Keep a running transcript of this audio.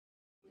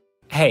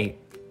Hey,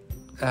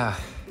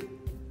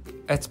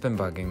 it's been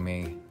bugging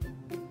me.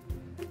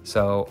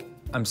 So,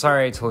 I'm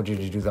sorry I told you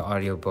to do the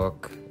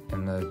audiobook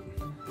in the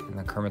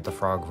Kermit the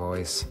Frog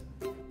voice.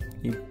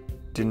 You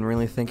didn't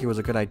really think it was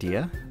a good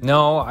idea?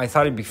 No, I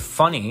thought it'd be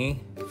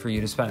funny for you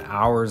to spend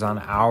hours on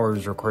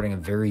hours recording a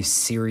very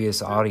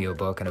serious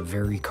audiobook in a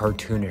very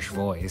cartoonish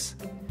voice.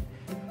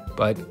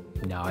 But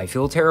now I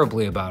feel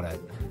terribly about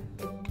it.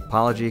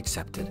 Apology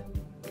accepted.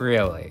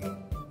 Really?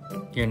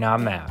 You're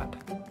not mad?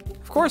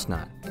 Of course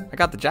not. I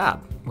got the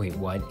job. Wait,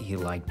 what? He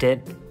liked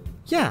it?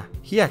 Yeah,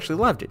 he actually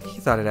loved it. He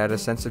thought it had a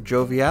sense of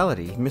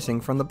joviality missing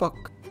from the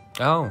book.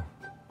 Oh.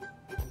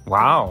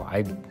 Wow,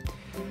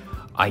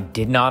 I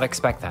did not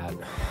expect that.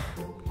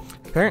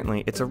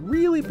 Apparently, it's a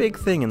really big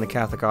thing in the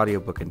Catholic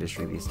audiobook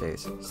industry these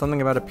days.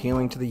 Something about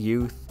appealing to the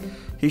youth.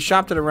 He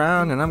shopped it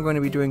around, and I'm going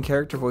to be doing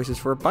character voices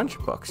for a bunch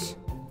of books.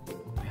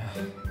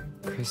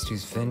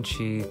 Christus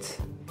Vincit,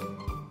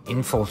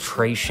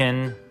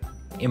 Infiltration,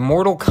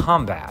 Immortal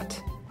Combat.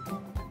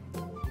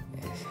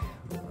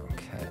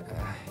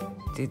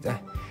 Okay.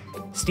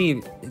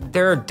 Steve,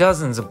 there are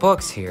dozens of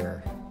books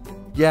here.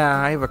 Yeah,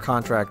 I have a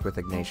contract with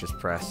Ignatius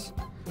Press.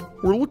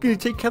 We're looking to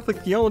take Catholic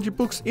theology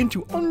books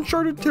into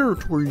uncharted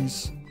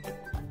territories.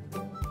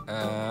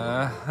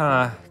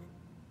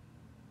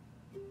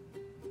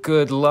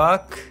 Good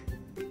luck.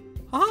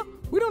 Huh?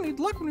 We don't need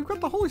luck when we've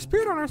got the Holy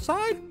Spirit on our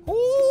side.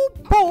 Oh,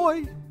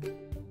 boy!